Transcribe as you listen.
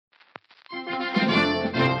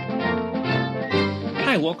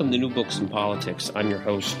Hi, welcome to New Books in Politics. I'm your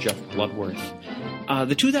host, Jeff Bloodworth.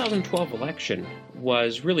 The 2012 election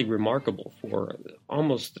was really remarkable for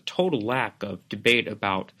almost the total lack of debate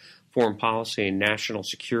about foreign policy and national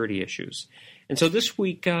security issues. And so this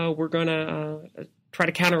week, we're going to try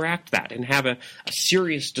to counteract that and have a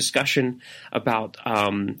serious discussion about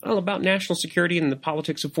national security and the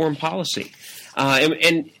politics of foreign policy.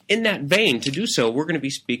 And in that vein, to do so, we're going to be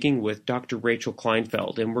speaking with Dr. Rachel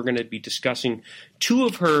Kleinfeld, and we're going to be discussing two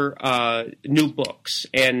of her new books.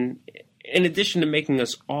 And in addition to making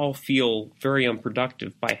us all feel very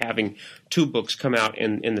unproductive by having two books come out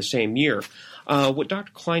in the same year, what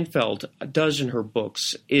Dr. Kleinfeld does in her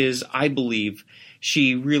books is, I believe,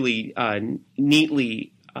 she really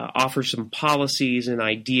neatly offers some policies and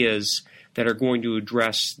ideas that are going to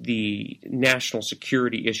address the national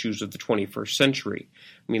security issues of the 21st century.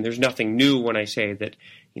 I mean, there's nothing new when I say that,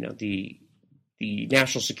 the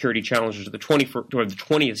national security challenges of the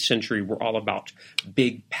 20th century were all about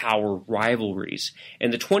big power rivalries.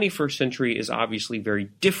 And the 21st century is obviously very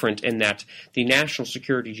different in that the national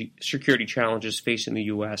security challenges facing the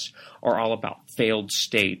U.S. are all about failed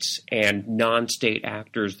states and non-state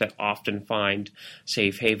actors that often find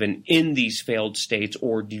safe haven in these failed states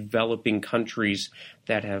or developing countries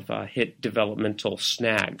that have hit developmental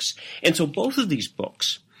snags. And so both of these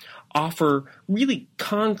books offer really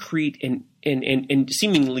concrete and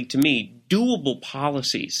seemingly to me doable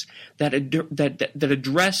policies that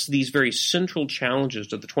address these very central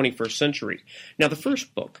challenges of the 21st century. Now, the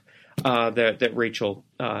first book that Rachel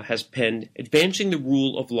has penned, Advancing the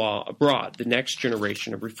Rule of Law Abroad, the Next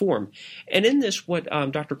Generation of Reform. And in this, what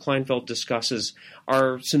Dr. Kleinfeld discusses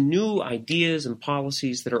are some new ideas and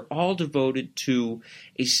policies that are all devoted to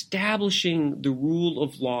establishing the rule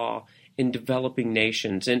of law in developing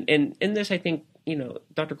nations. And in this, I think,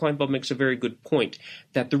 Dr. Kleinfeld makes a very good point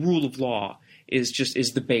that the rule of law is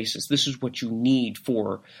the basis. This is what you need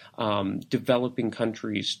for developing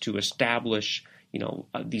countries to establish,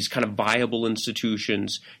 these kind of viable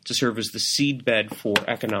institutions to serve as the seedbed for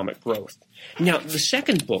economic growth. Now, the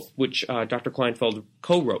second book, which Dr. Kleinfeld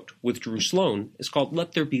co-wrote with Drew Sloan, is called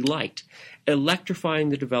Let There Be Light, Electrifying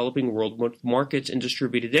the Developing World with Markets and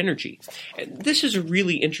Distributed Energy. And this is a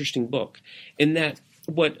really interesting book in that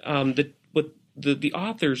what the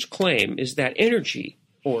authors claim is that energy,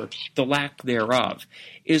 or the lack thereof,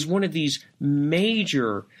 is one of these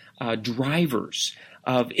major drivers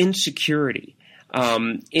of insecurity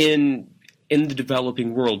in the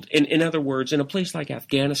developing world. In other words, in a place like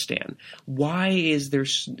Afghanistan, why is there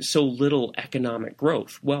so little economic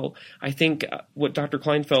growth? Well, I think what Dr.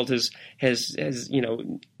 Kleinfeld has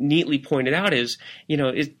neatly pointed out is,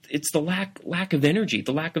 it's the lack of energy,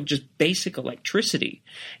 the lack of just basic electricity,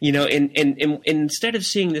 and instead of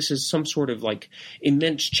seeing this as some sort of like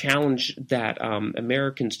immense challenge that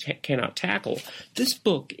Americans cannot tackle, this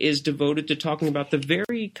book is devoted to talking about the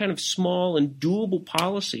very kind of small and doable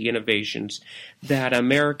policy innovations that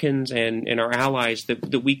Americans and our allies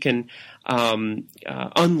that we can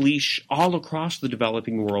unleash all across the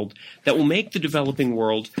developing world that will make the developing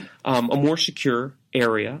world a more secure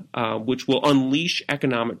area, which will unleash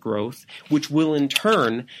economic growth, which will in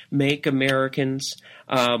turn make Americans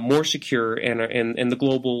more secure and the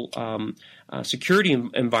global security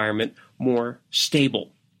environment more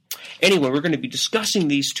stable. Anyway, we're going to be discussing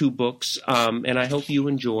these two books, and I hope you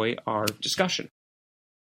enjoy our discussion.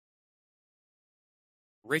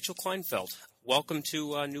 Rachel Kleinfeld, welcome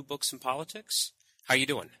to New Books in Politics. How you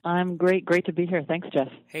doing? I'm great. Great to be here. Thanks, Jeff.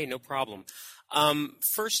 Hey, no problem.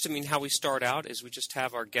 First, how we start out is we just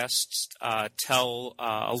have our guests tell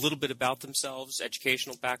a little bit about themselves,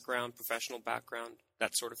 educational background, professional background,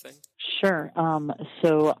 that sort of thing. Sure.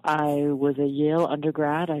 So I was a Yale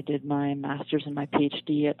undergrad. I did my master's and my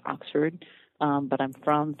PhD at Oxford, but I'm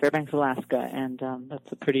from Fairbanks, Alaska, and that's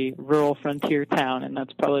a pretty rural frontier town, and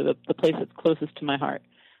that's probably the place that's closest to my heart.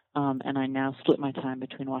 And I now split my time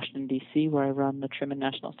between Washington, D.C., where I run the Truman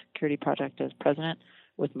National Security Project as president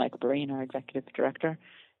with Mike Breen, our executive director,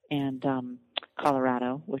 and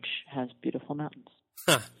Colorado, which has beautiful mountains.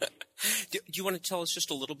 Huh. Do you want to tell us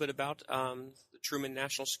just a little bit about the Truman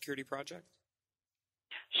National Security Project?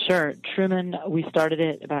 Sure. Truman, we started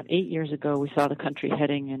it about 8 years ago. We saw the country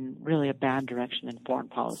heading in really a bad direction in foreign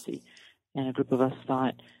policy, and a group of us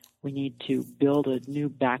thought, we need to build a new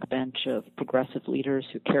backbench of progressive leaders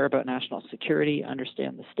who care about national security,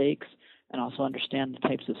 understand the stakes, and also understand the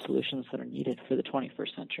types of solutions that are needed for the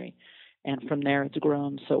 21st century. And from there, it's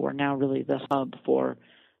grown. So we're now really the hub for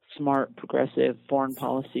smart, progressive foreign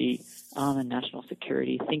policy and national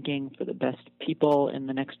security thinking for the best people in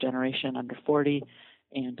the next generation under 40,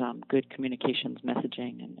 and good communications,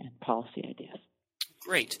 messaging, and policy ideas.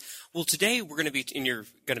 Great. Well, today we're going to be, and you're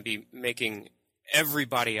going to be making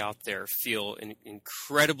everybody out there feel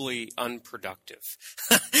incredibly unproductive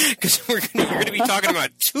because you're going to be talking about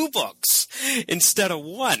 2 books instead of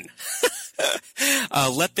 1.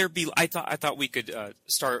 Let There Be. I thought we could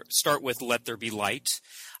start with Let There Be Light,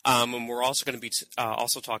 and we're also going to be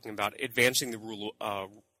also talking about advancing the rule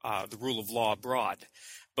of law abroad.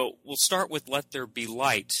 But we'll start with Let There Be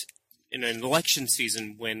Light in an election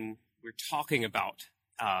season when we're talking about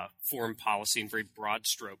foreign policy in very broad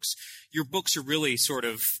strokes. Your books are really sort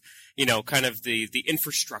of, kind of the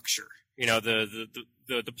infrastructure,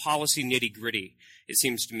 the policy nitty gritty. It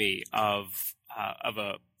seems to me of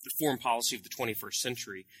the foreign policy of the 21st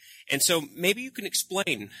century. And so maybe you can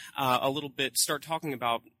explain a little bit. Start talking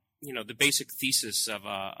about the basic thesis of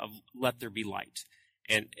Let There Be Light,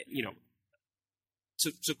 and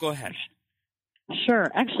So go ahead.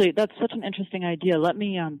 Sure. Actually, that's such an interesting idea. Let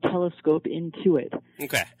me telescope into it.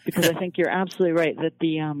 Okay. Because I think you're absolutely right that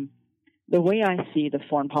the way I see the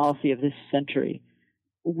foreign policy of this century,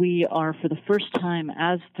 we are for the first time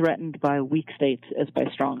as threatened by weak states as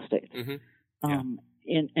by strong states. Mm-hmm.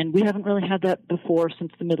 And we haven't really had that before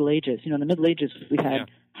since the Middle Ages. In the Middle Ages, we had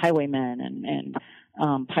highwaymen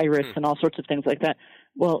and pirates and all sorts of things like that.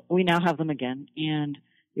 Well, we now have them again, and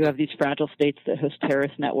you have these fragile states that host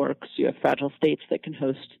terrorist networks. You have fragile states that can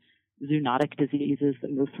host zoonotic diseases that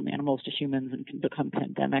move from animals to humans and can become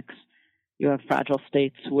pandemics. You have fragile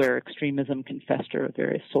states where extremism can fester of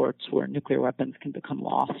various sorts, where nuclear weapons can become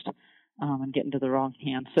lost and get into the wrong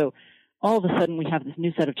hands. So all of a sudden we have this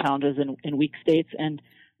new set of challenges in weak states, and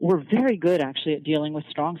we're very good actually at dealing with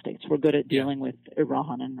strong states. We're good at dealing with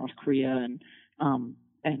Iran and North Korea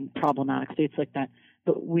and problematic states like that.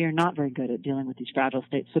 But we are not very good at dealing with these fragile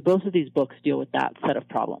states. So both of these books deal with that set of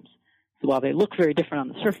problems. So while they look very different on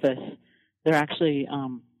the surface, they're actually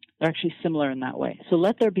similar in that way. So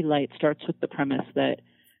Let There Be Light starts with the premise that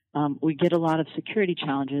we get a lot of security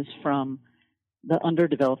challenges from the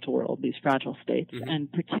underdeveloped world, these fragile states,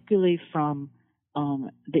 and particularly from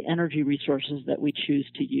the energy resources that we choose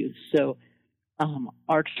to use. So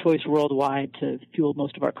our choice worldwide to fuel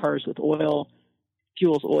most of our cars with oil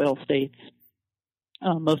fuels oil states.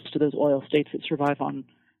 Most of those oil states that survive on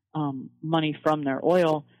money from their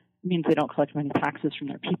oil means they don't collect many taxes from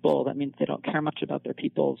their people. That means they don't care much about their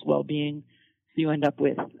people's well-being. So you end up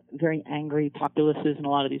with very angry populaces in a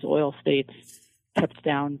lot of these oil states kept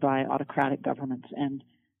down by autocratic governments, and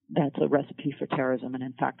that's a recipe for terrorism. And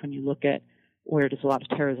in fact, when you look at where does a lot of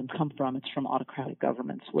terrorism come from, it's from autocratic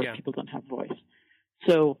governments where people don't have voice.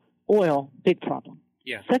 So oil, big problem.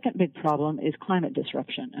 Yeah. Second big problem is climate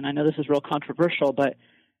disruption. And I know this is real controversial, but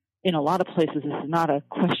in a lot of places this is not a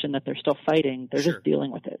question that they're still fighting. They're just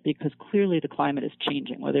dealing with it because clearly the climate is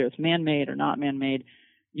changing, whether it's man-made or not man-made.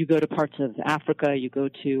 You go to parts of Africa, you go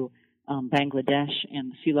to Bangladesh,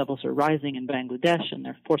 and the sea levels are rising in Bangladesh, and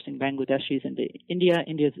they're forcing Bangladeshis into India.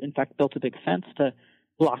 India's, in fact, built a big fence to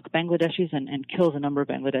block Bangladeshis and kills a number of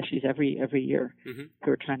Bangladeshis every year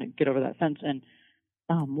who are trying to get over that fence. And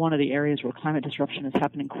one of the areas where climate disruption is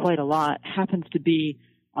happening quite a lot happens to be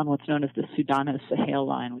on what's known as the Sudano-Sahel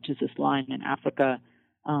line, which is this line in Africa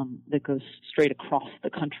that goes straight across the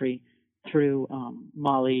country through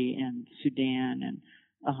Mali and Sudan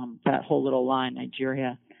and that whole little line,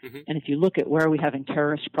 Nigeria. And if you look at where are we having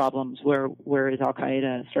terrorist problems, where is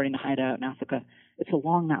Al-Qaeda starting to hide out in Africa, it's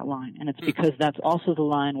along that line. And it's because that's also the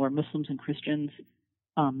line where Muslims and Christians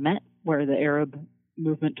met, where the Arab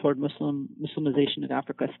movement toward Muslimization of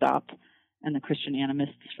Africa stopped, and the Christian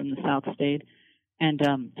animists from the south stayed. And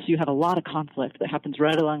so you have a lot of conflict that happens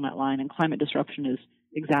right along that line, and climate disruption is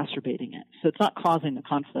exacerbating it. So it's not causing the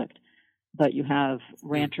conflict, but you have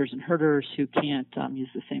ranchers and herders who can't use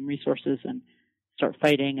the same resources and start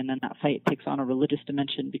fighting, and then that fight takes on a religious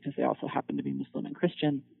dimension because they also happen to be Muslim and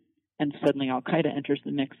Christian. And suddenly Al-Qaeda enters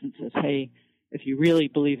the mix and says, hey, if you really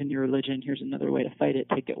believe in your religion, here's another way to fight it,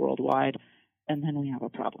 take it worldwide. And then we have a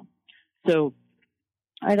problem. So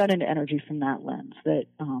I got into energy from that lens, that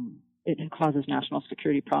it causes national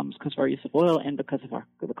security problems because of our use of oil and because of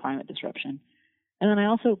the climate disruption. And then I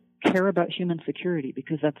also care about human security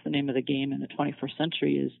because that's the name of the game in the 21st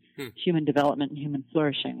century is human development and human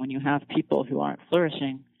flourishing. When you have people who aren't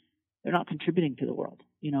flourishing, they're not contributing to the world.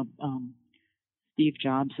 Steve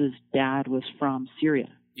Jobs' dad was from Syria.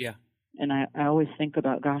 Yeah. And I always think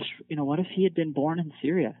about, gosh, what if he had been born in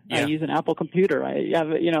Syria? Yeah. I use an Apple computer. I have,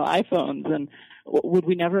 iPhones. And would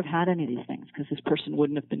we never have had any of these things? Because this person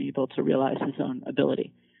wouldn't have been able to realize his own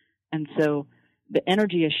ability. And so the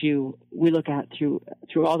energy issue we look at through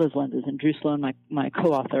all those lenses. And Drew Sloan, my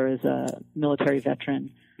co-author, is a military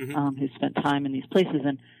veteran who's spent time in these places.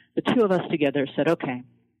 And the two of us together said, okay,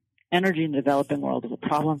 energy in the developing world is a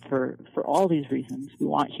problem for all these reasons. We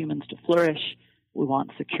want humans to flourish. We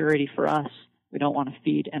want security for us. We don't want to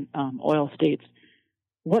feed oil states.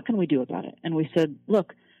 What can we do about it? And we said,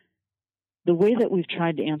 look, the way that we've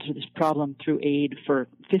tried to answer this problem through aid for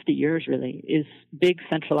 50 years really is big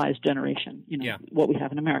centralized generation. What we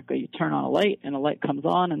have in America. You turn on a light and a light comes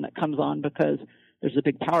on, and that comes on because there's a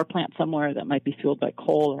big power plant somewhere that might be fueled by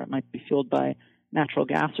coal, or it might be fueled by natural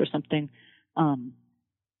gas or something. And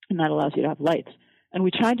that allows you to have lights. And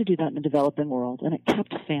we tried to do that in the developing world, and it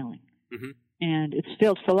kept failing. Mm-hmm. And it's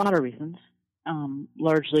failed for a lot of reasons.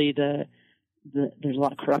 Largely there's a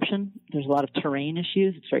lot of corruption. There's a lot of terrain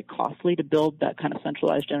issues. It's very costly to build that kind of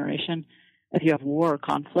centralized generation. If you have war or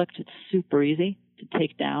conflict, it's super easy to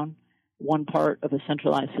take down one part of a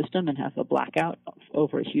centralized system and have a blackout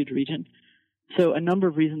over a huge region. So a number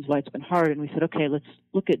of reasons why it's been hard. And we said, okay, let's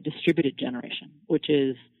look at distributed generation, which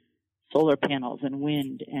is solar panels and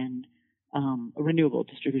wind and renewable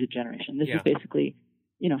distributed generation. This is basically,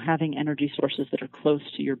 having energy sources that are close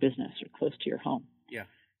to your business or close to your home. Yeah.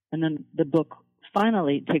 And then the book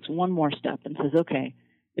finally takes one more step and says, okay,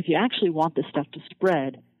 if you actually want this stuff to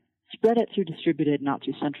spread it through distributed, not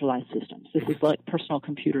through centralized systems. This is like personal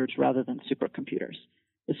computers rather than supercomputers.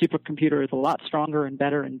 The supercomputer is a lot stronger and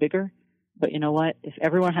better and bigger. But you know what? If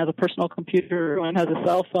everyone has a personal computer, everyone has a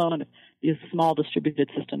cell phone, these small distributed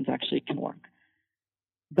systems actually can work.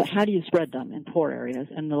 But how do you spread them in poor areas?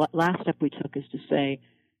 And the last step we took is to say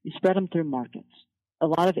you spread them through markets. A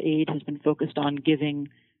lot of aid has been focused on giving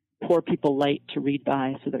poor people light to read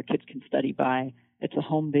by so their kids can study by. It's a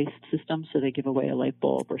home-based system, so they give away a light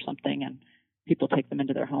bulb or something and people take them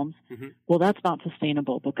into their homes. Mm-hmm. Well, that's not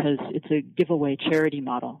sustainable because it's a giveaway charity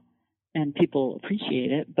model and people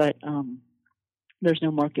appreciate it, but there's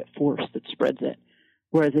no market force that spreads it.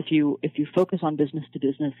 Whereas if you focus on business to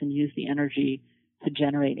business and use the energy to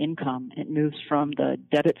generate income, it moves from the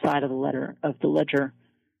debit side of the ledger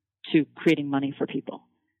to creating money for people.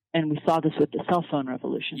 And we saw this with the cell phone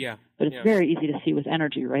revolution. Yeah. But it's very easy to see with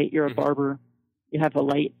energy, right? You're a barber. You have a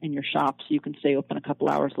light in your shop so you can stay open a couple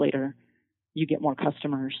hours later. You get more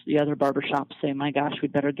customers. The other barber shops say, my gosh,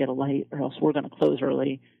 we'd better get a light or else we're going to close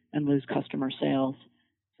early and lose customer sales.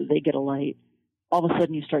 So they get a light. All of a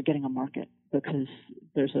sudden you start getting a market because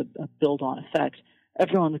there's a build-on effect.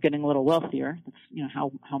 Everyone's getting a little wealthier. That's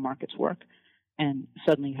how markets work. And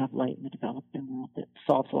suddenly you have light in the developing world that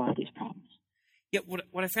solves a lot of these problems. Yeah,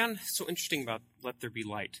 what I found so interesting about Let There Be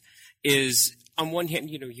Light is, on one hand,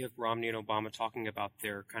 you have Romney and Obama talking about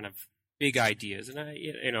their kind of big ideas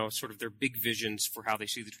and, sort of their big visions for how they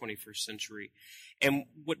see the 21st century. And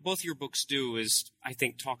what both your books do is, I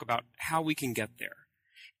think, talk about how we can get there.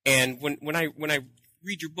 And when I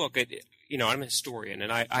read your book, I'm a historian,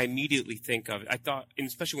 and I immediately think of, and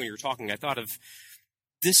especially when you were talking, I thought of,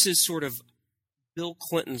 this is sort of Bill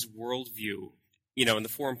Clinton's worldview, in the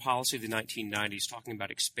foreign policy of the 1990s, talking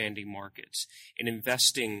about expanding markets and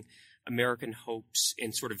investing American hopes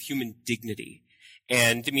in sort of human dignity.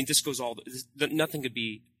 And, this goes nothing could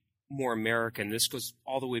be more American. This goes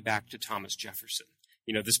all the way back to Thomas Jefferson.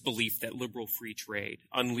 This belief that liberal free trade,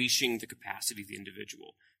 unleashing the capacity of the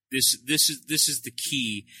individual. This is the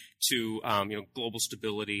key to, global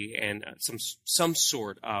stability and some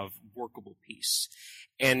sort of workable peace.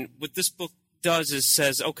 And what this book does is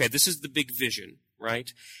says, okay, this is the big vision,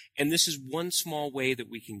 right? And this is one small way that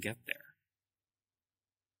we can get there.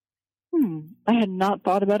 I had not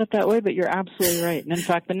thought about it that way, but you're absolutely right. And in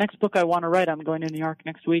fact, the next book I want to write, I'm going to New York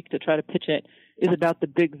next week to try to pitch it, is about the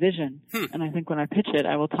big vision. And I think when I pitch it,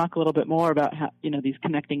 I will talk a little bit more about how, these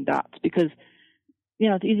connecting dots, because,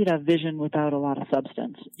 it's easy to have vision without a lot of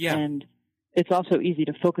substance. Yeah. And it's also easy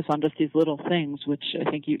to focus on just these little things, which I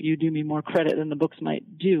think you do me more credit than the books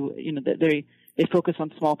might do. That they focus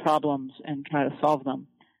on small problems and try to solve them,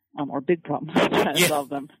 or big problems and try to solve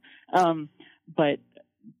them.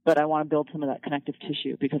 But I want to build some of that connective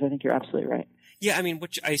tissue because I think you're absolutely right. Yeah,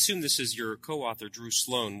 which I assume this is your co-author, Drew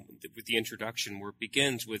Sloan, with the introduction, where it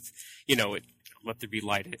begins with, Let There Be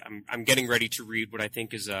Light. I'm getting ready to read what I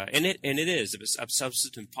think is and it is a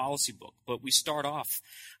substantive policy book. But we start off,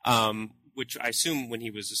 which I assume when he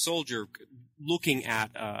was a soldier, looking at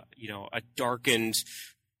a darkened,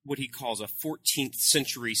 what he calls a 14th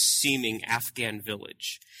century seeming Afghan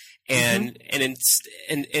village. And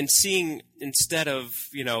seeing, instead of,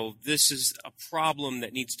 this is a problem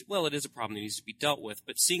that it is a problem that needs to be dealt with,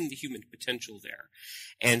 but seeing the human potential there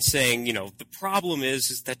and saying, the problem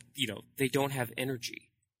is that, they don't have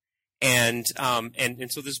energy. And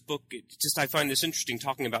so this book, I find this interesting,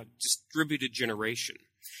 talking about distributed generation.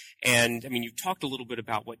 And I mean, you talked a little bit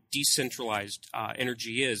about what decentralized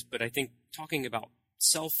energy is, but I think talking about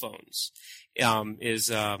cell phones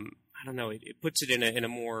is I don't know, it puts it in a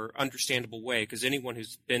more understandable way, because anyone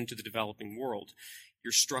who's been to the developing world,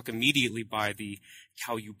 you're struck immediately by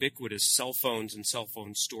how ubiquitous cell phones and cell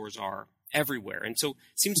phone stores are everywhere. And so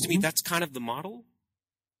it seems to me that's kind of the model.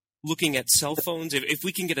 Looking at cell phones, if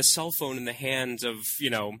we can get a cell phone in the hands of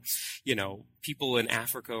people in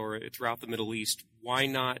Africa or throughout the Middle East, why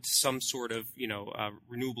not some sort of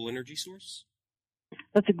renewable energy source?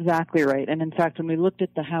 That's exactly right. And in fact, when we looked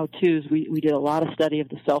at the how-tos, we did a lot of study of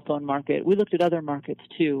the cell phone market. We looked at other markets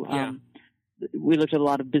too. Yeah. We looked at a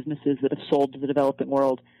lot of businesses that have sold to the developing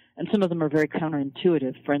world, and some of them are very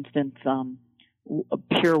counterintuitive. For instance, a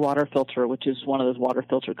Pure Water Filter, which is one of those water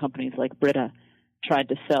filter companies like Brita, tried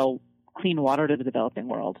to sell clean water to the developing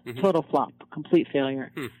world. Total flop, complete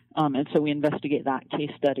failure. And so we investigate that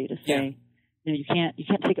case study to say, you can't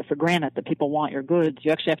take it for granted that people want your goods.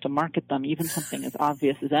 You actually have to market them. Even something as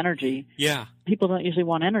obvious as energy. Yeah. People don't usually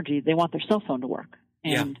want energy. They want their cell phone to work.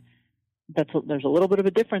 And there's a little bit of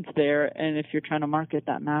a difference there. And if you're trying to market,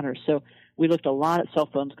 that matters. So we looked a lot at cell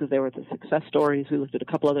phones because they were the success stories. We looked at a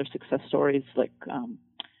couple other success stories like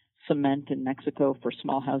cement in Mexico for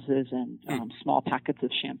small houses and small packets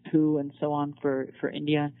of shampoo and so on for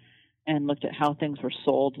India, and looked at how things were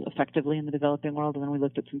sold effectively in the developing world. And then we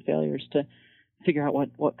looked at some failures to figure out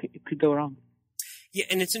what could go wrong. Yeah,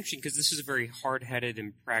 and it's interesting because this is a very hard-headed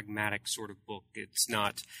and pragmatic sort of book. It's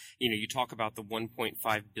not, you talk about the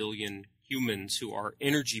 1.5 billion humans who are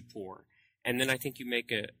energy poor, and then I think you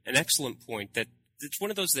make an excellent point that it's one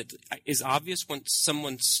of those that is obvious when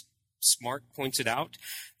someone's smart points it out,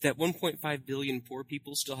 that 1.5 billion poor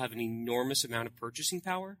people still have an enormous amount of purchasing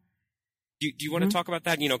power. Do you want to talk about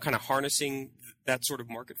that, kind of harnessing that sort of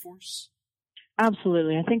market force?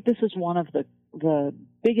 Absolutely. I think this is one of the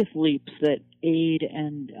biggest leaps that aid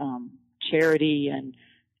and charity and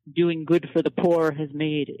doing good for the poor has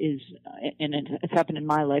made and it's happened in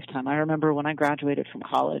my lifetime. I remember when I graduated from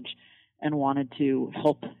college and wanted to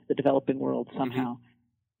help the developing world somehow.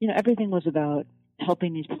 Everything was about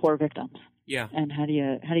helping these poor victims. Yeah. And how do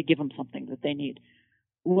you give them something that they need?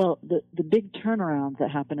 Well, the big turnarounds that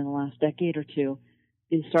happened in the last decade or two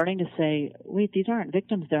is starting to say, wait, these aren't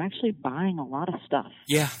victims. They're actually buying a lot of stuff.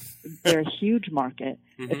 Yeah. They're a huge market.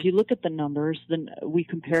 If you look at the numbers, then we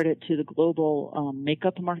compared it to the global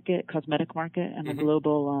makeup market, cosmetic market, and the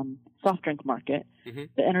global soft drink market.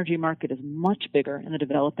 The energy market is much bigger in the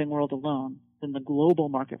developing world alone than the global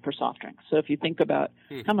market for soft drinks. So if you think about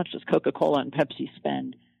how much does Coca-Cola and Pepsi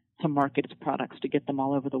spend to market its products to get them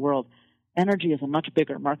all over the world, energy is a much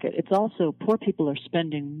bigger market. It's also, poor people are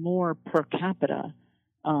spending more per capita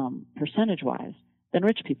percentage-wise than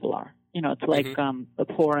rich people are. It's like the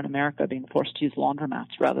poor in America being forced to use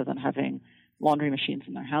laundromats rather than having laundry machines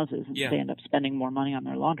in their houses, and they end up spending more money on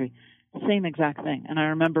their laundry. Same exact thing. And I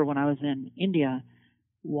remember when I was in India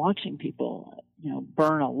watching people,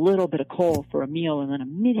 burn a little bit of coal for a meal and then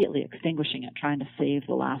immediately extinguishing it, trying to save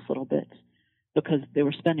the last little bits because they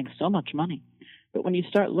were spending so much money. But when you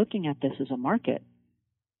start looking at this as a market,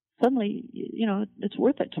 suddenly, it's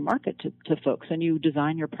worth it to market to folks, and you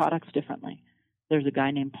design your products differently. There's a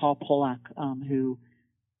guy named Paul Polak who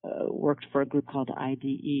worked for a group called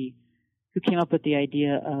IDE, who came up with the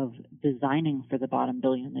idea of designing for the bottom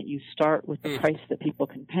billion, that you start with the price that people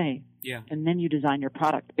can pay, and then you design your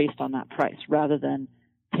product based on that price, rather than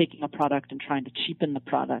taking a product and trying to cheapen the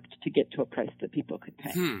product to get to a price that people could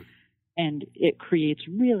pay. And it creates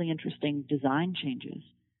really interesting design changes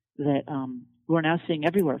that we're now seeing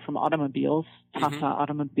everywhere, from automobiles. Tata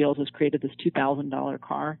Automobiles has created this $2,000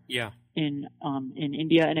 car in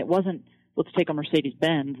India, and it wasn't, let's take a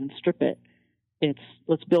Mercedes-Benz and strip it. It's,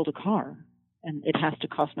 let's build a car, and it has to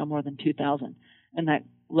cost no more than $2,000. And that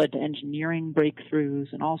led to engineering breakthroughs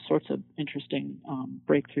and all sorts of interesting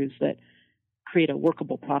breakthroughs that create a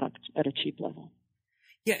workable product at a cheap level.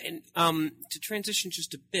 Yeah, and to transition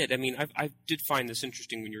just a bit, I mean, I did find this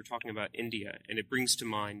interesting when you were talking about India, and it brings to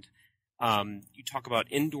mind, you talk about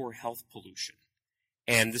indoor health pollution.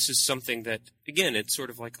 And this is something that, again, it's sort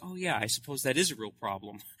of like, oh yeah, I suppose that is a real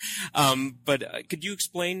problem. But could you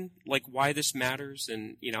explain, like, why this matters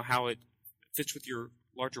and, how it fits with your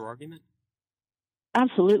larger argument?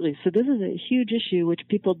 Absolutely. So this is a huge issue which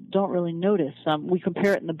people don't really notice. We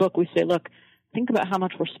compare it in the book. We say, look, think about how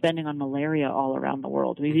much we're spending on malaria all around the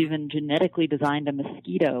world. We've even genetically designed a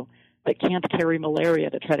mosquito that can't carry malaria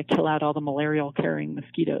to try to kill out all the malarial-carrying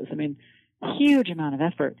mosquitoes. I mean, huge amount of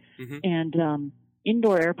effort. And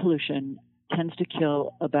indoor air pollution tends to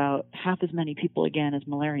kill about half as many people, again, as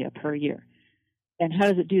malaria per year. And how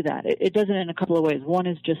does it do that? It does it in a couple of ways. One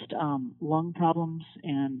is just lung problems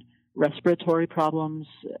and respiratory problems,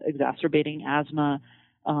 exacerbating asthma,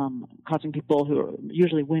 causing people who are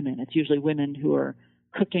usually women. It's usually women who are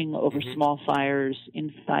cooking over small fires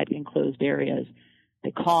inside enclosed areas.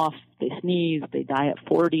 They cough, they sneeze, they die at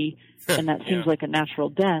 40, and that seems like a natural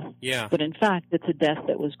death. Yeah. But in fact, it's a death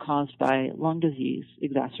that was caused by lung disease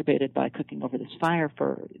exacerbated by cooking over this fire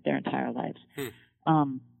for their entire lives.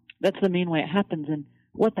 That's the main way it happens, and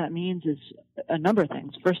what that means is a number of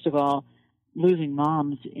things. First of all, losing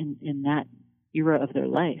moms in that era of their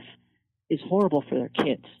life is horrible for their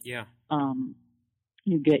kids. Yeah.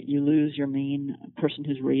 You lose your main person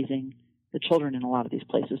who's raising the children in a lot of these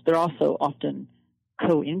places. They're also often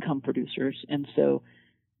co-income producers, and so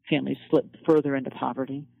families slip further into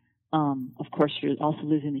poverty. Of course, you're also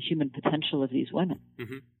losing the human potential of these women.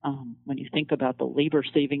 When you think about the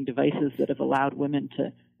labor-saving devices that have allowed women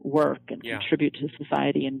to work and contribute to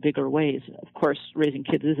society in bigger ways, of course, raising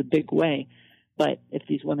kids is a big way. But if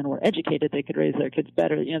these women were educated, they could raise their kids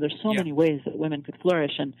better. There's so many ways that women could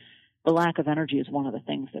flourish, and the lack of energy is one of the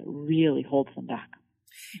things that really holds them back.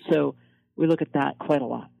 So we look at that quite a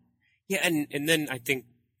lot. Yeah, and then I think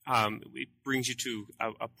it brings you to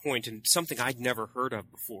a point, and something I'd never heard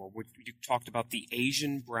of before. You talked about the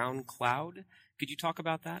Asian brown cloud. Could you talk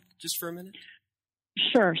about that just for a minute?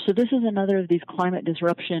 Sure. So this is another of these climate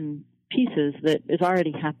disruption pieces that is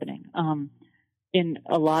already happening. In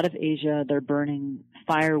a lot of Asia, they're burning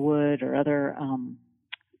firewood or other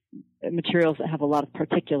materials that have a lot of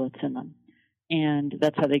particulates in them, and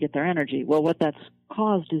that's how they get their energy. Well, what that's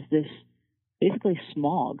caused is this basically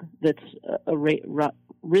smog that's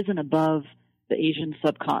risen above the Asian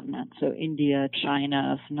subcontinent, so India,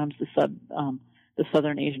 China, sometimes the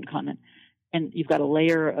southern Asian continent. And you've got a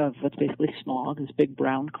layer of what's basically smog, this big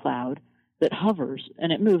brown cloud that hovers,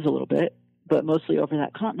 and it moves a little bit, but mostly over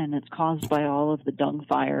that continent. It's caused by all of the dung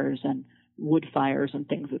fires and wood fires and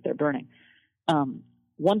things that they're burning.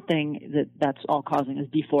 One thing that's all causing is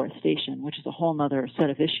deforestation, which is a whole other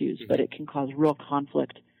set of issues, but it can cause real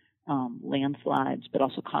conflict, landslides, but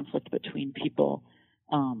also conflict between people,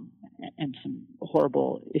 and some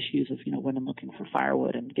horrible issues of, women looking for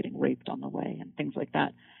firewood and getting raped on the way and things like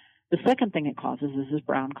that. The second thing it causes is this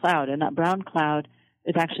brown cloud, and that brown cloud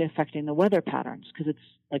is actually affecting the weather patterns because it's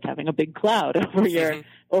like having a big cloud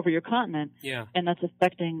over your continent, and that's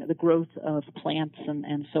affecting the growth of plants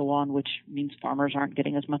and so on, which means farmers aren't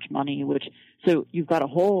getting as much money. So you've got a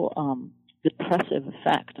whole depressive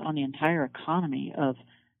effect on the entire economy of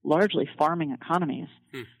largely farming economies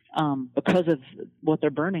because of what they're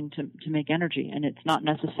burning to make energy, and it's not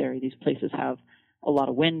necessary. These places have a lot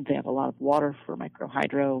of wind. They have a lot of water for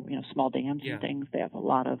microhydro, small dams and things. They have a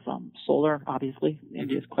lot of solar, obviously.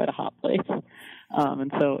 India is quite a hot place,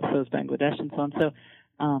 and so is Bangladesh and so on. So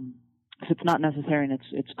it's not necessary, and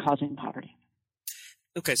it's causing poverty.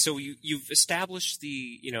 Okay, so you've established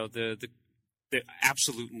the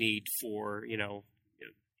absolute need for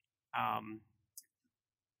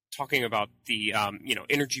talking about the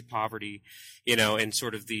energy poverty, and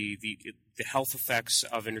sort of the health effects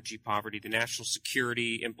of energy poverty, the national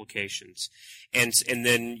security implications, and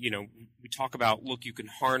then we talk about, look, you can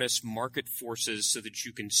harness market forces so that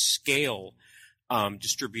you can scale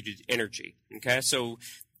distributed energy. Okay, so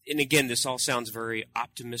and again, this all sounds very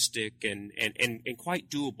optimistic and quite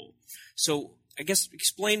doable. So I guess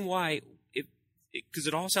explain why, because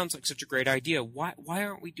it all sounds like such a great idea. Why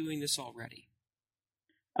aren't we doing this already?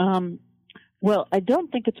 Well, I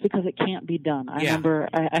don't think it's because it can't be done. I remember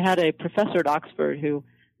I had a professor at Oxford who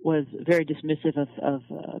was very dismissive of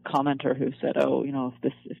a commenter who said,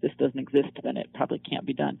 if this doesn't exist, then it probably can't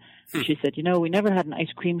be done. She said, we never had an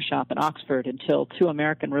ice cream shop in Oxford until 2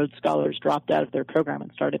 American Rhodes Scholars dropped out of their program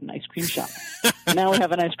and started an ice cream shop. Now we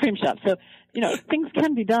have an ice cream shop. So, things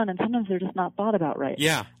can be done, and sometimes they're just not thought about right.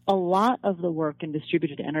 Yeah. A lot of the work in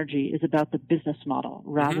distributed energy is about the business model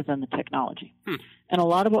rather than the technology. And a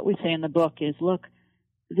lot of what we say in the book is, look,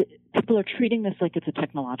 people are treating this like it's a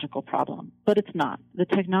technological problem, but it's not. The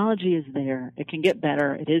technology is there. It can get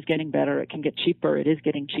better. It is getting better. It can get cheaper. It is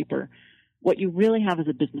getting cheaper. What you really have is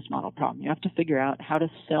a business model problem. You have to figure out how to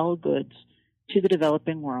sell goods to the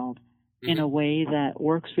developing world in a way that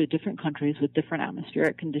works for different countries with different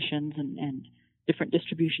atmospheric conditions and different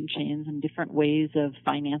distribution chains and different ways of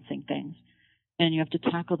financing things. And you have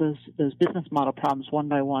to tackle those business model problems one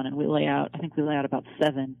by one. And we lay out about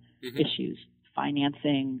 7 issues: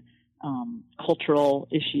 financing, cultural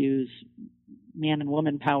issues, man and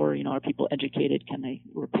woman power. Are people educated? Can they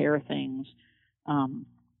repair things? And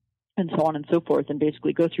so on and so forth. And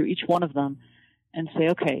basically go through each one of them and say,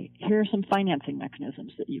 okay, here are some financing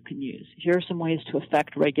mechanisms that you can use. Here are some ways to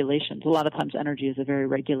affect regulations. A lot of times energy is a very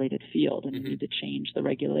regulated field, and you need to change the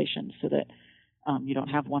regulations so that you don't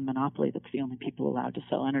have one monopoly that's the only people allowed to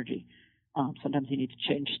sell energy. Sometimes you need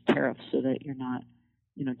to change tariffs so that you're not,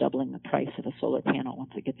 doubling the price of a solar panel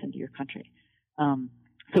once it gets into your country.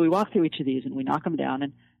 So we walk through each of these and we knock them down,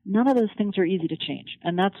 and none of those things are easy to change.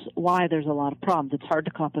 And that's why there's a lot of problems. It's hard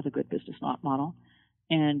to come up with a good business model.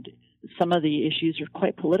 And some of the issues are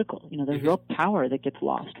quite political. There's real power that gets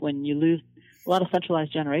lost when you lose a lot of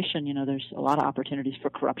centralized generation. There's a lot of opportunities for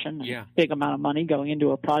corruption. There's a big amount of money going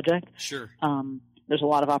into a project. Sure. There's a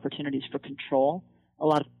lot of opportunities for control. A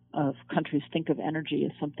lot of countries think of energy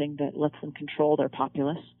as something that lets them control their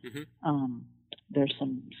populace. There's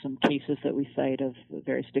some cases that we cite of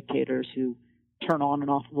various dictators who turn on and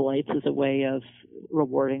off the lights as a way of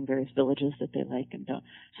rewarding various villages that they like and don't.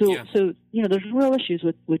 So there's real issues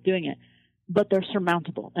with doing it, but they're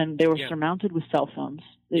surmountable, and they were surmounted with cell phones,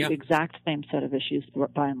 the exact same set of issues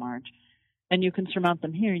by and large. And you can surmount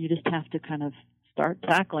them here. You just have to kind of start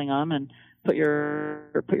tackling them and put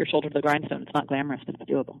your shoulder to the grindstone. It's not glamorous, but it's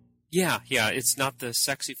doable. Yeah. It's not the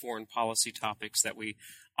sexy foreign policy topics that we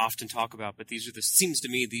often talk about, but seems to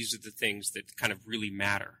me these are the things that kind of really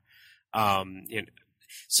matter.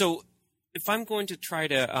 So if I'm going to try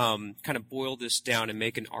to kind of boil this down and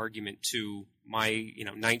make an argument to my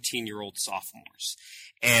 19-year-old sophomores,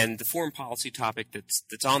 and the foreign policy topic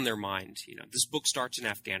that's on their mind, this book starts in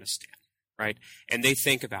Afghanistan, right? And they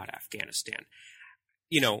think about Afghanistan.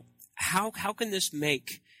 How can this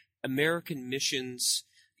make American missions,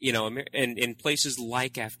 in places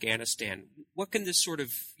like Afghanistan, what can this sort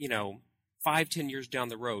of 5-10 years down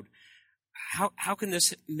the road, how can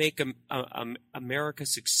this make America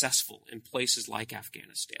successful in places like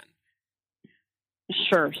Afghanistan?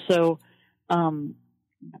 Sure. So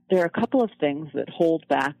there are a couple of things that hold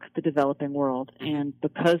back the developing world, and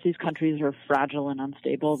because these countries are fragile and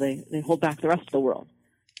unstable, they hold back the rest of the world.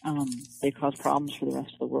 They cause problems for the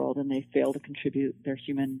rest of the world, and they fail to contribute their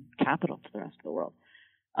human capital to the rest of the world.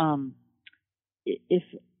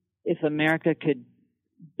 If America could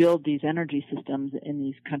build these energy systems in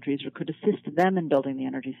these countries, or could assist them in building the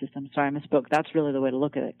energy system. Sorry, I misspoke. That's really the way to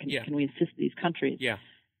look at it. Can we assist these countries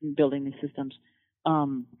in building these systems?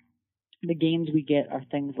 The gains we get are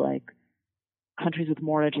things like countries with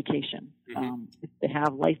more education. If they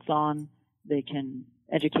have lights on, they can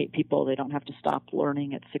educate people. They don't have to stop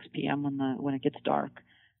learning at 6 p.m. when it gets dark.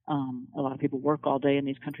 A lot of people work all day in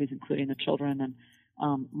these countries, including the children,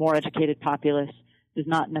 and more educated populace does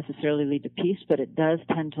not necessarily lead to peace, but it does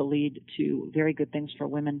tend to lead to very good things for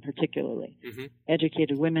women particularly.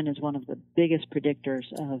 Educated women is one of the biggest predictors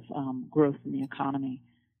of growth in the economy,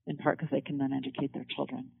 in part because they can then educate their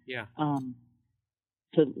children.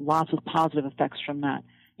 So lots of positive effects from that.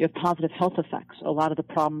 You have positive health effects. A lot of the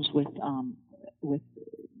problems with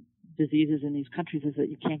diseases in these countries is that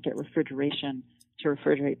you can't get refrigeration to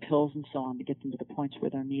refrigerate pills and so on to get them to the points where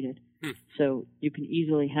they're needed. So you can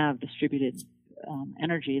easily have distributed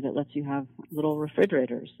energy that lets you have little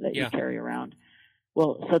refrigerators that you carry around.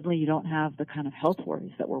 Well, suddenly you don't have the kind of health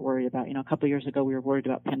worries that we're worried about. A couple of years ago we were worried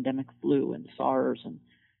about pandemic flu and SARS, and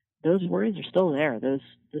those worries are still there. The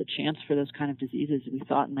chance for those kind of diseases, we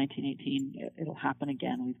thought in 1918 it'll happen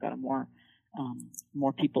again. We've got more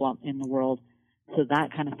people out in the world. So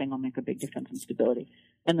that kind of thing will make a big difference in stability.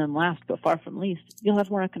 And then last, but far from least, you'll have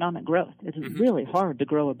more economic growth. It's really hard to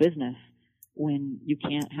grow a business when you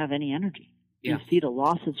can't have any energy. You see the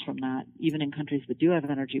losses from that, even in countries that do have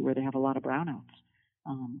energy where they have a lot of brownouts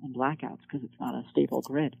and blackouts because it's not a stable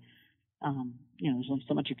grid. There's only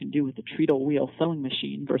so much you can do with the treadle wheel sewing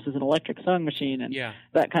machine versus an electric sewing machine and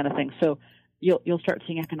that kind of thing. So you'll start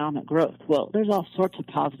seeing economic growth. Well, there's all sorts of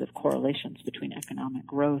positive correlations between economic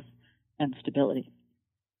growth and stability.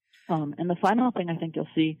 And the final thing I think you'll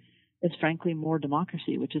see is, frankly, more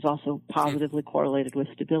democracy, which is also positively correlated with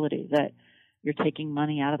stability, that you're taking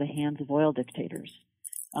money out of the hands of oil dictators.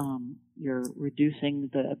 You're reducing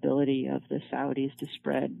the ability of the Saudis to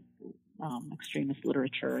spread extremist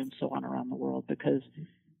literature and so on around the world because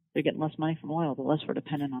they're getting less money from oil. The less we're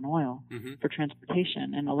dependent on oil for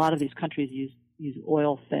transportation. And a lot of these countries use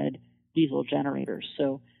oil-fed diesel generators.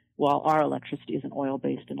 So while our electricity isn't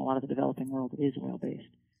oil-based, and a lot of the developing world is oil-based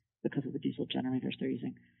because of the diesel generators they're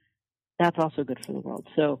using, that's also good for the world.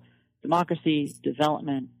 So democracy,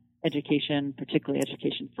 development, education, particularly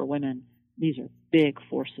education for women, these are big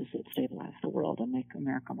forces that stabilize the world and make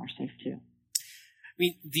America more safe too.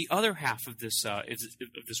 mean, the other half of this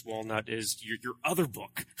walnut is your other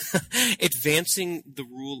book, Advancing the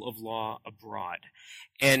Rule of Law Abroad.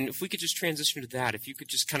 And if we could just transition to that, if you could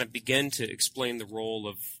just kind of begin to explain the role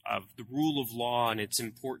of the rule of law and its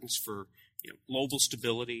importance for global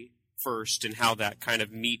stability first, and how that kind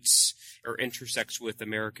of meets or intersects with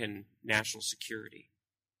American national security.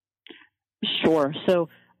 Sure. So,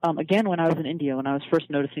 again, when I was in India, when I was first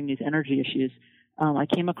noticing these energy issues, I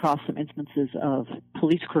came across some instances of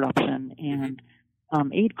police corruption and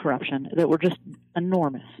aid corruption that were just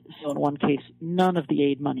enormous. So in one case, none of the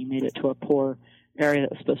aid money made it to a poor area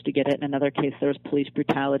that was supposed to get it. In another case, there was police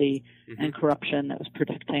brutality and corruption that was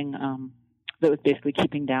protecting, that was basically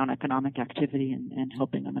keeping down economic activity and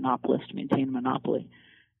helping a monopolist maintain a monopoly.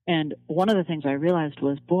 And one of the things I realized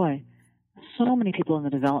was, boy, so many people in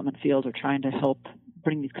the development field are trying to help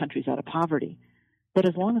bring these countries out of poverty. But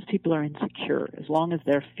as long as people are insecure, as long as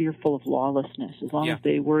they're fearful of lawlessness, as long as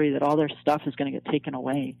they worry that all their stuff is going to get taken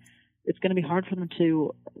away, it's going to be hard for them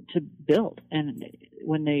to build. And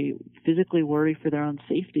when they physically worry for their own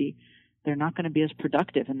safety, they're not going to be as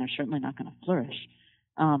productive, and they're certainly not going to flourish.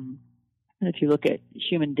 And if you look at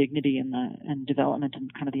human dignity and development in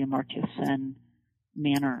kind of the Amartya Sen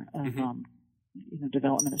manner of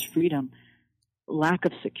development as freedom, lack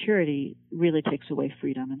of security really takes away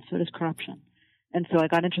freedom, and so does corruption. And so I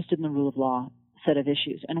got interested in the rule of law set of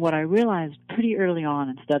issues. And what I realized pretty early on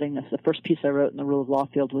in studying this, the first piece I wrote in the rule of law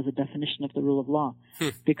field was a definition of the rule of law,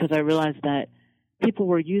 because I realized that people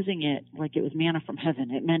were using it like it was manna from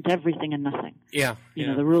heaven. It meant everything and nothing. You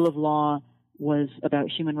know, the rule of law was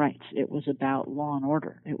about human rights. It was about law and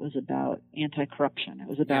order. It was about anti-corruption. It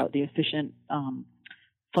was about the efficient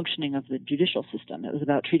functioning of the judicial system. It was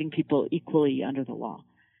about treating people equally under the law.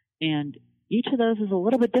 And each of those is a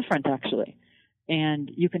little bit different, actually.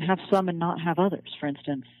 And you can have some and not have others. For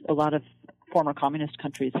instance, a lot of former communist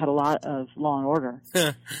countries had a lot of law and order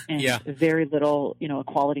and very little,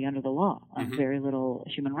 equality under the law, very little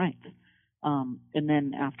human rights. And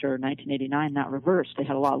then after 1989, that reversed. They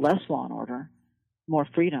had a lot less law and order, more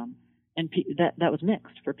freedom, and that was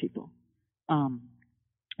mixed for people.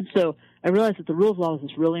 And so I realized that the rule of law was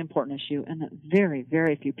this really important issue, and that very,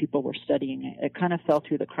 very few people were studying it. It kind of fell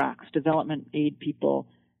through the cracks. Development aid people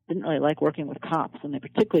didn't really like working with cops, and they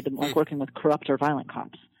particularly didn't like working with corrupt or violent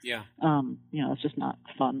cops. It's just not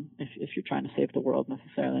fun if you're trying to save the world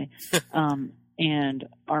necessarily. And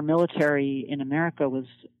our military in America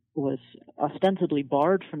was ostensibly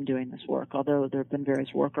barred from doing this work, although there have been various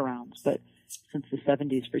workarounds. But since the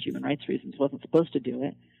 70s, for human rights reasons, wasn't supposed to do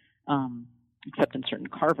it, except in certain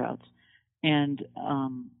carve-outs. And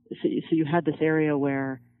so you had this area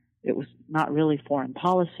where it was not really foreign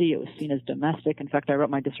policy. It was seen as domestic. In fact, I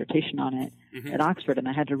wrote my dissertation on it at Oxford, and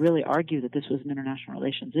I had to really argue that this was an international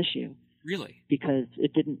relations issue. Really? Because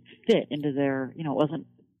it didn't fit into their, it wasn't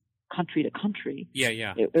country to country.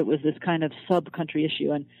 It was this kind of sub-country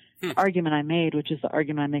issue. And the argument I made, which is the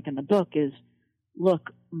argument I make in the book, is,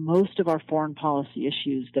 look, most of our foreign policy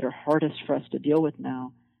issues that are hardest for us to deal with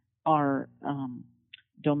now are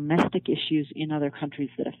domestic issues in other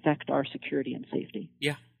countries that affect our security and safety.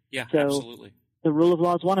 So absolutely. The rule of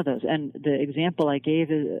law is one of those. And the example I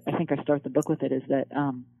gave is, I think I start the book with it, is that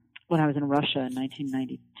when I was in Russia in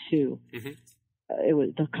 1992,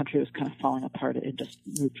 the country was kind of falling apart. It had just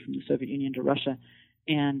moved from the Soviet Union to Russia.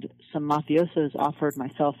 And some mafiosos offered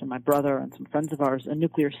myself and my brother and some friends of ours a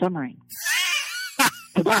nuclear submarine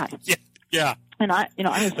to buy. And I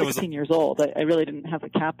was 16 years old. I really didn't have the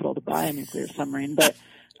capital to buy a nuclear submarine, but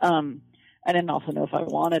I didn't also know if I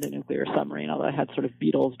wanted a nuclear submarine, although I had sort of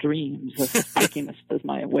Beatles dreams of taking this as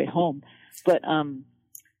my way home. But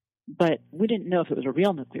we didn't know if it was a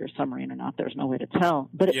real nuclear submarine or not. There was no way to tell,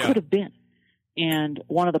 but it could have been. And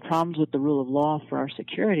one of the problems with the rule of law for our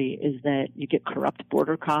security is that you get corrupt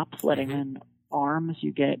border cops letting in arms.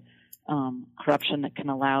 You get corruption that can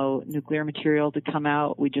allow nuclear material to come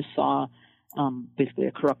out. We just saw basically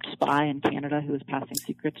a corrupt spy in Canada who was passing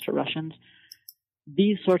secrets to Russians.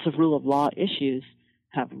 These sorts of rule of law issues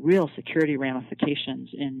have real security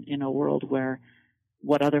ramifications in a world where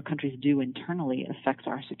what other countries do internally affects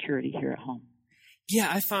our security here at home.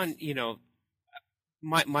 I found,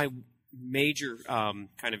 my major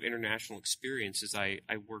kind of international experience is I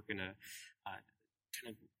work in a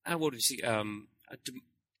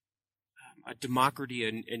democracy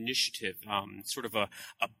initiative, sort of a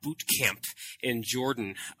boot camp in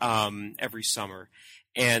Jordan every summer.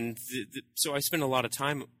 And so I spend a lot of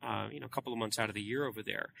time, a couple of months out of the year over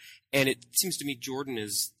there. And it seems to me Jordan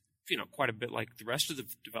is quite a bit like the rest of the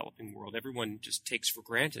developing world. Everyone just takes for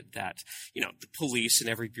granted that, the police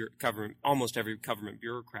and almost every government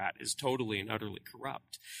bureaucrat is totally and utterly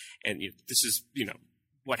corrupt. And this is,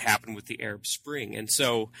 what happened with the Arab Spring. And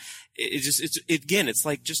so it's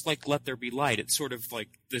like, just like Let There Be Light. It's sort of like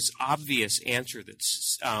this obvious answer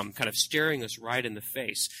that's kind of staring us right in the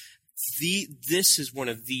face. This is one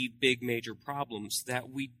of the big major problems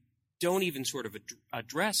that we don't even sort of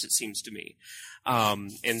address, it seems to me,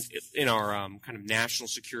 and in our kind of national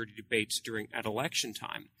security debates at election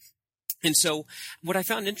time. And so what I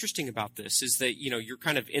found interesting about this is that, your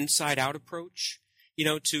kind of inside-out approach,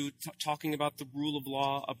 to talking about the rule of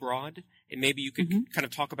law abroad, and maybe you could kind of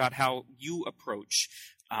talk about how you approach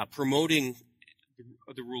promoting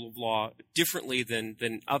the rule of law differently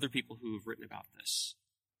than other people who have written about this.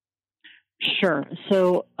 Sure.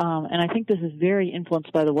 So, and I think this is very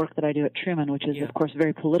influenced by the work that I do at Truman, which is, of course,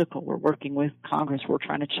 very political. We're working with Congress. We're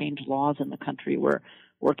trying to change laws in the country. We're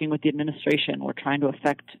working with the administration. We're trying to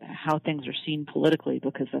affect how things are seen politically,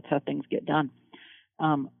 because that's how things get done.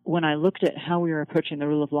 When I looked at how we were approaching the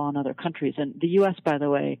rule of law in other countries, and the U.S., by the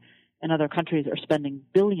way, and other countries are spending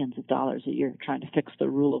billions of dollars a year trying to fix the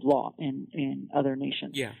rule of law in other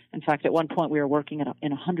nations. Yeah. In fact, at one point we were working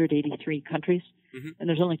in 183 countries, and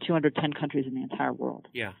there's only 210 countries in the entire world.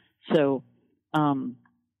 Yeah. So,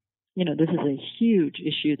 this is a huge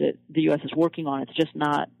issue that the U.S. is working on. It's just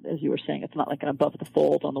not, as you were saying, it's not like an above the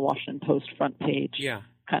fold on the Washington Post front page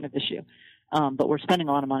kind of issue. But we're spending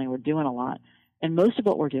a lot of money. We're doing a lot. And most of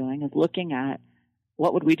what we're doing is looking at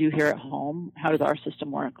what would we do here at home? How does our system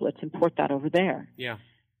work? Let's import that over there. Yeah.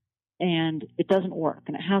 And it doesn't work,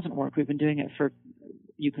 and it hasn't worked. We've been doing it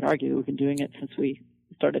you could argue, we've been doing it since we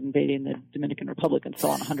started invading the Dominican Republic and so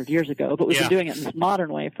on 100 years ago. But we've been doing it in this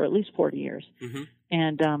modern way for at least 40 years.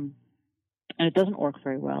 And it doesn't work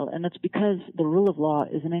very well. And that's because the rule of law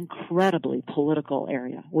is an incredibly political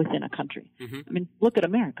area within a country. I mean, look at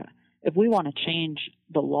America. If we want to change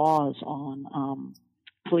the laws on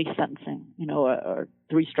police sentencing, or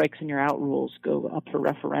 3 strikes and you're out rules go up for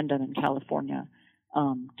referendum in California.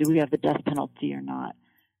 Do we have the death penalty or not?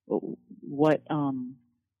 What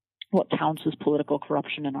counts as political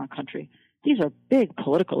corruption in our country? These are big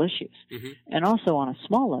political issues. And also on a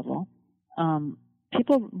small level,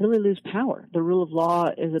 people really lose power. The rule of law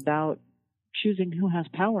is about choosing who has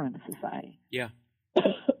power in a society. Yeah.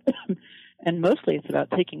 And mostly it's about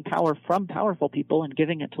taking power from powerful people and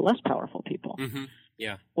giving it to less powerful people.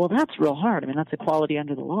 Yeah. Well, that's real hard. I mean, that's equality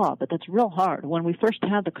under the law, but that's real hard. When we first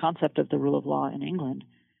had the concept of the rule of law in England,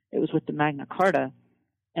 it was with the Magna Carta,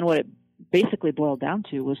 and what it basically boiled down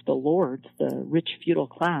to was the lords, the rich feudal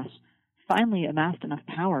class, finally amassed enough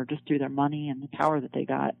power just through their money and the power that they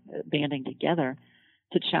got banding together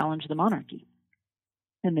to challenge the monarchy.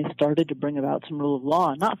 And they started to bring about some rule of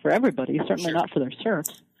law, not for everybody, certainly not for their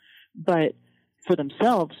serfs, but for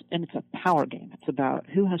themselves, and it's a power game. It's about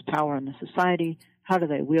who has power in the society, how do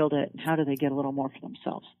they wield it, and how do they get a little more for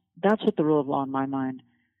themselves. That's what the rule of law, in my mind,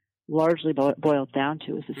 largely boils down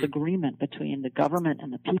to, is this agreement between the government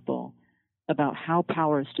and the people about how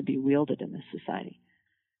power is to be wielded in this society.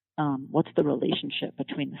 What's the relationship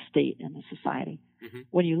between the state and the society?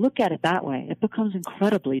 When you look at it that way, it becomes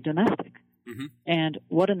incredibly domestic. And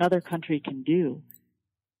what another country can do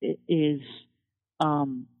is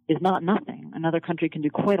not nothing. Another country can do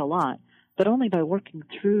quite a lot, but only by working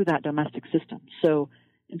through that domestic system. So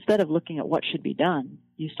instead of looking at what should be done,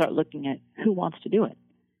 you start looking at who wants to do it.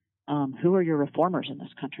 Who are your reformers in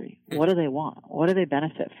this country? What do they want? What do they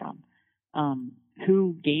benefit from?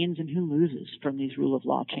 Who gains and who loses from these rule of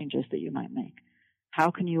law changes that you might make?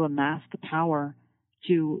 How can you amass the power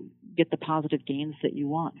to get the positive gains that you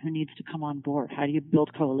want? Who needs to come on board? How do you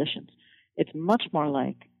build coalitions? It's much more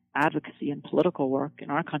like advocacy and political work in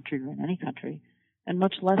our country or in any country, and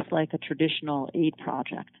much less like a traditional aid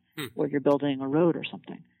project where you're building a road or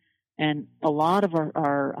something. And a lot of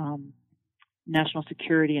our national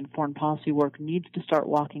security and foreign policy work needs to start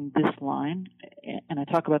walking this line, and I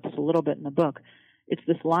talk about this a little bit in the book. It's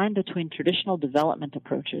this line between traditional development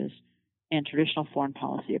approaches and traditional foreign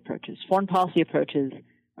policy approaches. Foreign policy approaches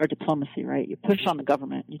are diplomacy, right? You push on the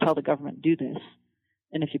government, you tell the government, do this.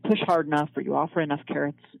 And if you push hard enough or you offer enough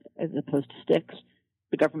carrots as opposed to sticks,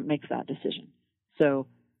 the government makes that decision. So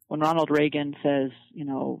when Ronald Reagan says,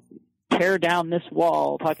 tear down this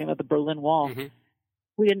wall, talking about the Berlin Wall,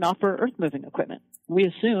 we didn't offer earth-moving equipment. We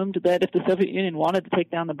assumed that if the Soviet Union wanted to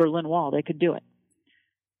take down the Berlin Wall, they could do it.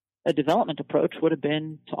 A development approach would have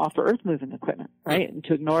been to offer earth-moving equipment, right, and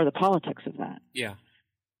to ignore the politics of that. Yeah.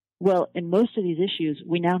 Well, in most of these issues,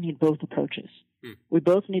 we now need both approaches. We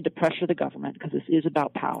both need to pressure the government because this is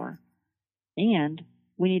about power, and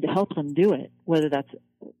we need to help them do it, whether that's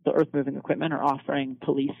the earth-moving equipment or offering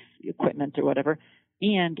police equipment or whatever.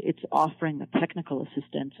 And it's offering the technical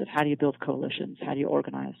assistance of how do you build coalitions, how do you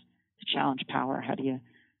organize to challenge power, how do you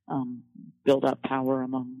build up power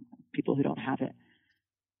among people who don't have it.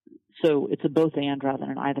 So it's a both and rather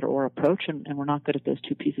than an either or approach, and we're not good at those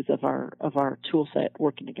two pieces of our tool set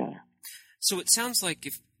working together. So it sounds like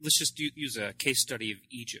let's just use a case study of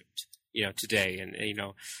Egypt, today, and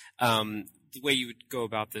the way you would go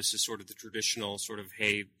about this is sort of the traditional sort of,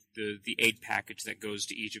 hey, the aid package that goes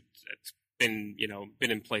to Egypt that's been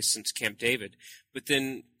in place since Camp David, but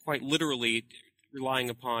then quite literally relying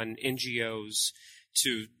upon NGOs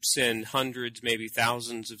to send hundreds, maybe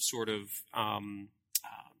thousands of sort of kind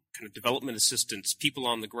of development assistance, people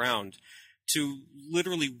on the ground, to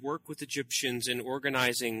literally work with Egyptians in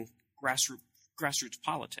organizing grassroots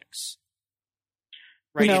politics.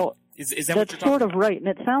 Right? Is that what you're talking sort of about? Right, and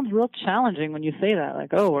it sounds real challenging when you say that, like,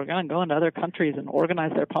 oh, we're going to go into other countries and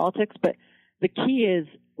organize their politics, but the key is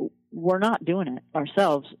we're not doing it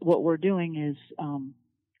ourselves. What we're doing is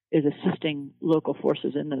assisting local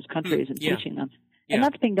forces in those countries and teaching them. And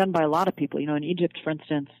that's being done by a lot of people. In Egypt, for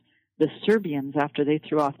instance, the Serbians, after they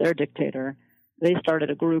threw off their dictator, they started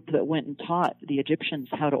a group that went and taught the Egyptians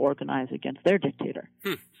how to organize against their dictator.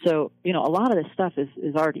 So, a lot of this stuff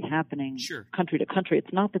is already happening country to country.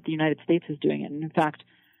 It's not that the United States is doing it. And in fact,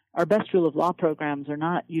 our best rule of law programs are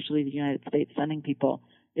not usually the United States sending people.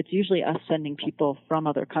 It's usually us sending people from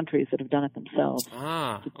other countries that have done it themselves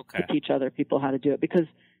to teach other people how to do it. Because,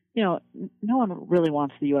 no one really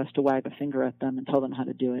wants the U.S. to wag a finger at them and tell them how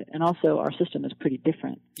to do it. And also, our system is pretty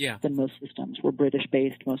different than most systems. We're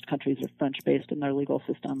British-based. Most countries are French-based in their legal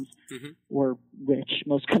systems. We're rich.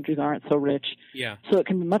 Most countries aren't so rich. So it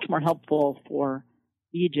can be much more helpful for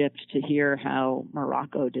Egypt to hear how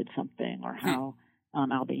Morocco did something or how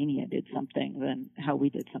Albania did something than how we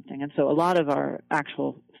did something. And so a lot of our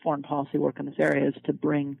actual foreign policy work in this area is to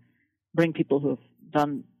bring people who have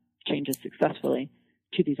done changes successfully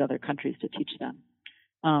to these other countries to teach them.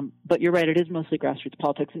 But you're right, it is mostly grassroots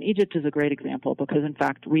politics. And Egypt is a great example because, in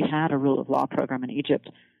fact, we had a rule of law program in Egypt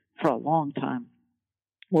for a long time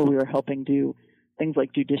where we were helping do things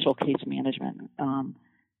like judicial case management,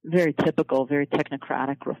 very typical, very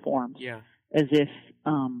technocratic reforms, as if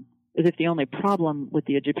the only problem with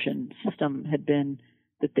the Egyptian system had been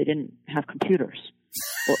that they didn't have computers.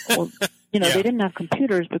 They didn't have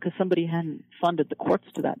computers because somebody hadn't funded the courts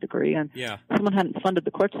to that degree, and someone hadn't funded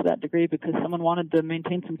the courts to that degree because someone wanted to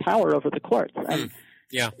maintain some power over the courts. And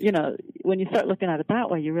when you start looking at it that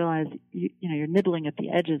way, you realize you're nibbling at the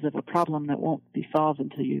edges of a problem that won't be solved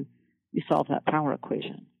until you solve that power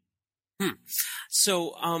equation.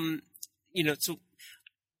 So, so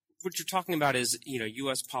what you're talking about is,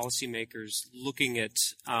 U.S. policymakers looking at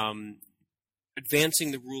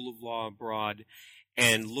advancing the rule of law abroad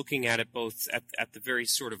and looking at it both at the very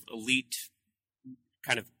sort of elite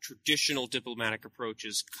kind of traditional diplomatic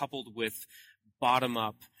approaches coupled with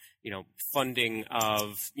bottom-up, funding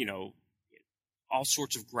of, all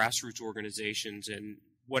sorts of grassroots organizations in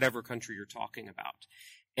whatever country you're talking about.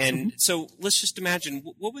 And so let's just imagine,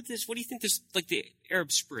 what do you think this, like the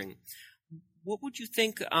Arab Spring, what would you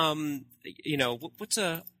think, what's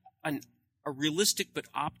a realistic but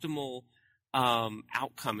optimal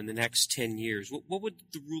outcome in the next 10 years? What would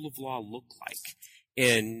the rule of law look like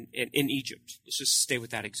in Egypt? Let's just stay with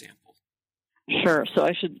that example. Sure. So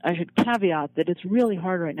I should caveat that it's really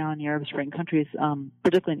hard right now in the Arab Spring countries,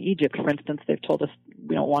 particularly in Egypt, for instance. They've told us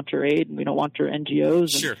we don't want your aid and we don't want your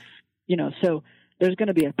NGOs. Sure. And, so there's going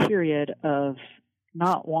to be a period of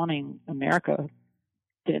not wanting America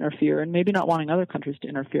to interfere and maybe not wanting other countries to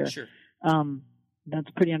interfere. Sure.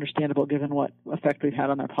 That's pretty understandable given what effect we've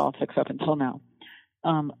had on their politics up until now.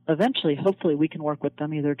 Eventually, hopefully, we can work with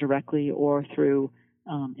them either directly or through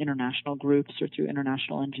international groups or through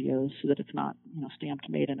international NGOs so that it's not, stamped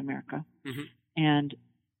made in America. And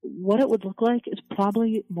what it would look like is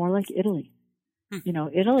probably more like Italy.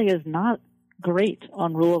 Italy is not great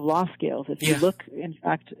on rule of law scales. If you look, in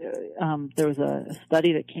fact, there was a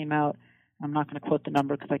study that came out. I'm not going to quote the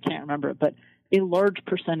number because I can't remember it, but a large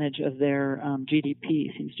percentage of their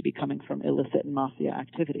GDP seems to be coming from illicit and mafia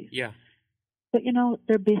activities. But,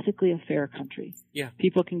 they're basically a fair country.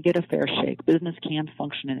 People can get a fair shake. Business can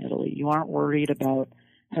function in Italy. You aren't worried about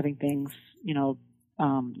having things, you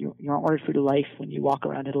aren't worried for your life when you walk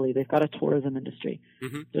around Italy. They've got a tourism industry.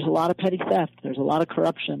 There's a lot of petty theft. There's a lot of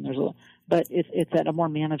corruption. But it's at a more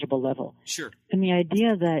manageable level. Sure. And the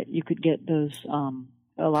idea that you could get those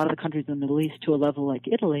a lot of the countries in the Middle East to a level like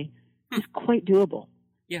Italy is quite doable.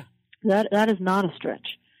 That is not a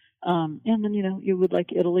stretch. And then, you would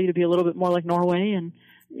like Italy to be a little bit more like Norway and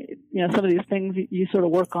some of these things you sort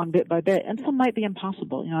of work on bit by bit, and some might be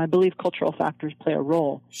impossible. I believe cultural factors play a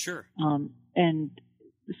role. Sure. And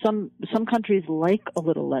some countries like a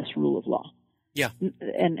little less rule of law. Yeah.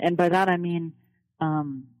 And by that I mean,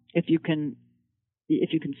 if you can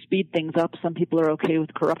speed things up, some people are okay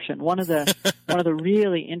with corruption. One of the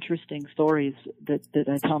really interesting stories that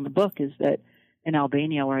I tell in the book is that in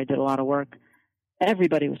Albania, where I did a lot of work,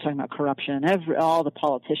 everybody was talking about corruption. All the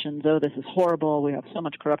politicians, this is horrible. We have so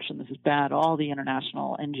much corruption. This is bad. All the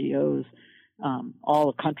international NGOs, all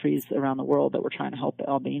the countries around the world that were trying to help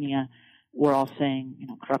Albania were all saying,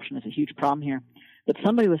 corruption is a huge problem here. But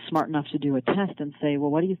somebody was smart enough to do a test and say,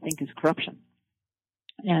 well, what do you think is corruption?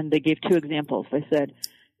 And they gave two examples. They said,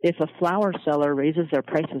 if a flower seller raises their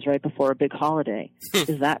prices right before a big holiday,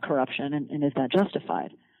 is that corruption, and is that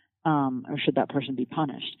justified? Or should that person be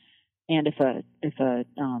punished? And if a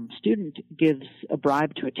student gives a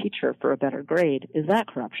bribe to a teacher for a better grade, is that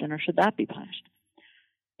corruption, or should that be punished?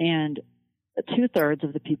 And 2/3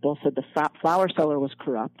 of the people said the flower seller was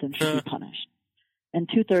corrupt and should be punished. And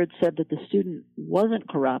 2/3 said that the student wasn't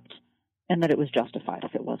corrupt and that it was justified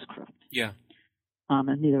if it was corrupt. Yeah.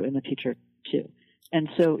 And the teacher too. And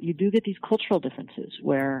so you do get these cultural differences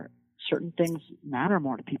where certain things matter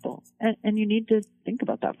more to people. And you need to think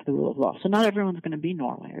about that for the rule of law. So not everyone's going to be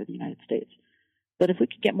Norway or the United States. But if we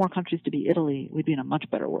could get more countries to be Italy, we'd be in a much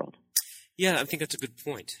better world. Yeah, I think that's a good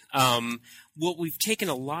point. Well, we've taken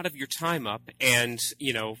a lot of your time up, and,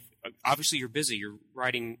 obviously you're busy. You're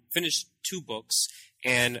finished 2 books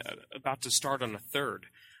and about to start on a 3rd.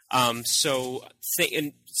 So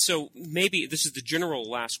maybe this is the general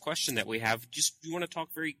last question that we have. Just, you want to talk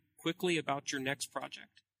very quickly about your next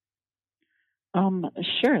project?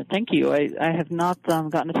 Sure. Thank you. I have not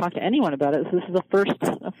gotten to talk to anyone about it. So this is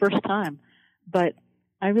a first time. But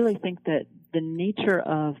I really think that the nature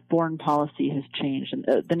of foreign policy has changed, and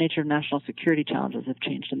the nature of national security challenges have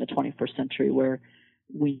changed in the 21st century, where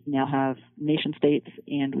we now have nation states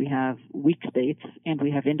and we have weak states and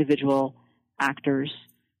we have individual actors,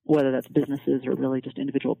 whether that's businesses or really just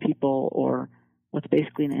individual people or what's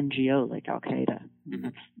basically an NGO like Al-Qaeda.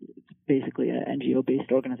 That's basically an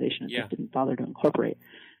NGO-based organization. It just didn't bother to incorporate.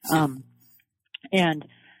 And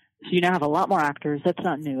so you now have a lot more actors. That's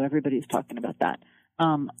not new. Everybody's talking about that.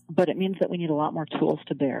 But it means that we need a lot more tools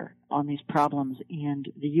to bear on these problems.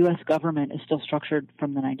 And the U.S. government is still structured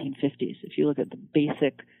from the 1950s. If you look at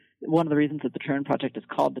one of the reasons that the Truman Project is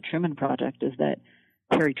called the Truman Project is that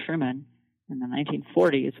Harry Truman in the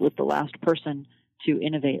 1940s was the last person to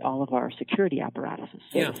innovate all of our security apparatuses.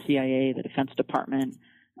 So the CIA, the Defense Department,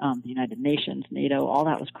 the United Nations, NATO, all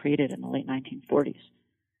that was created in the late 1940s.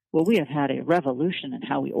 Well, we have had a revolution in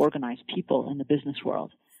how we organize people in the business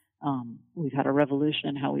world. We've had a revolution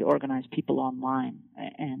in how we organize people online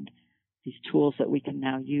and these tools that we can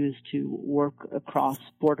now use to work across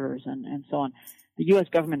borders and so on. The U.S.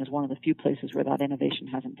 government is one of the few places where that innovation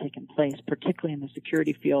hasn't taken place, particularly in the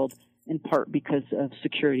security field, in part because of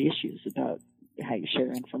security issues about how you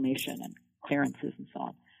share information and clearances and so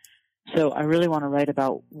on. So I really want to write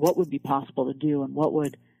about what would be possible to do and what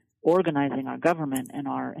would organizing our government and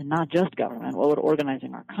not just government, what would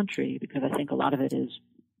organizing our country, because I think a lot of it is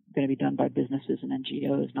going to be done by businesses and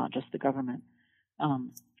NGOs, not just the government.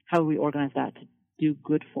 How do we organize that to do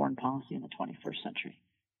good foreign policy in the 21st century?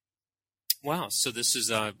 Wow. So this is,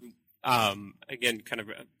 again, kind of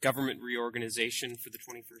a government reorganization for the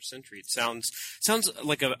 21st century. It sounds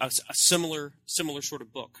like a similar sort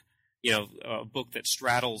of book. A book that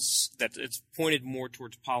straddles, that it's pointed more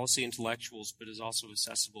towards policy intellectuals, but is also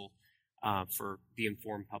accessible for the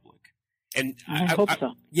informed public. And I hope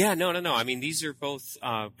so. Yeah, no. I mean, these are both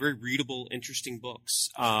very readable, interesting books,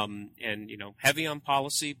 and heavy on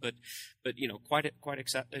policy, but quite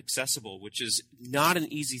accessible, which is not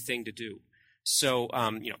an easy thing to do. So,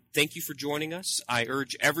 thank you for joining us. I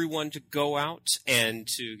urge everyone to go out and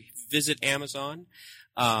to visit Amazon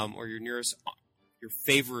or your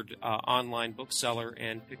favorite online bookseller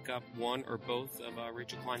and pick up one or both of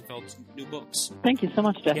Rachel Kleinfeld's new books. Thank you so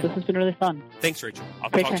much, Jeff. Yeah. This has been really fun. Thanks, Rachel.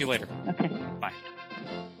 I'll talk to you later. Okay. Bye.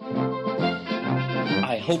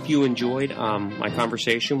 I hope you enjoyed my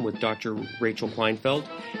conversation with Dr. Rachel Kleinfeld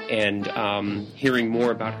and hearing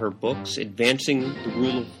more about her books, Advancing the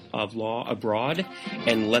Rule of Law Abroad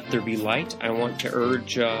and Let There Be Light. I want to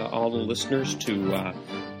urge all the listeners to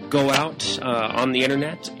go out on the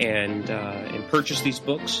internet and purchase these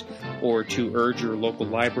books, or to urge your local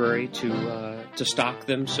library to stock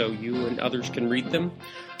them so you and others can read them.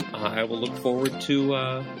 I will look forward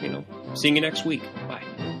to seeing you next week. Bye.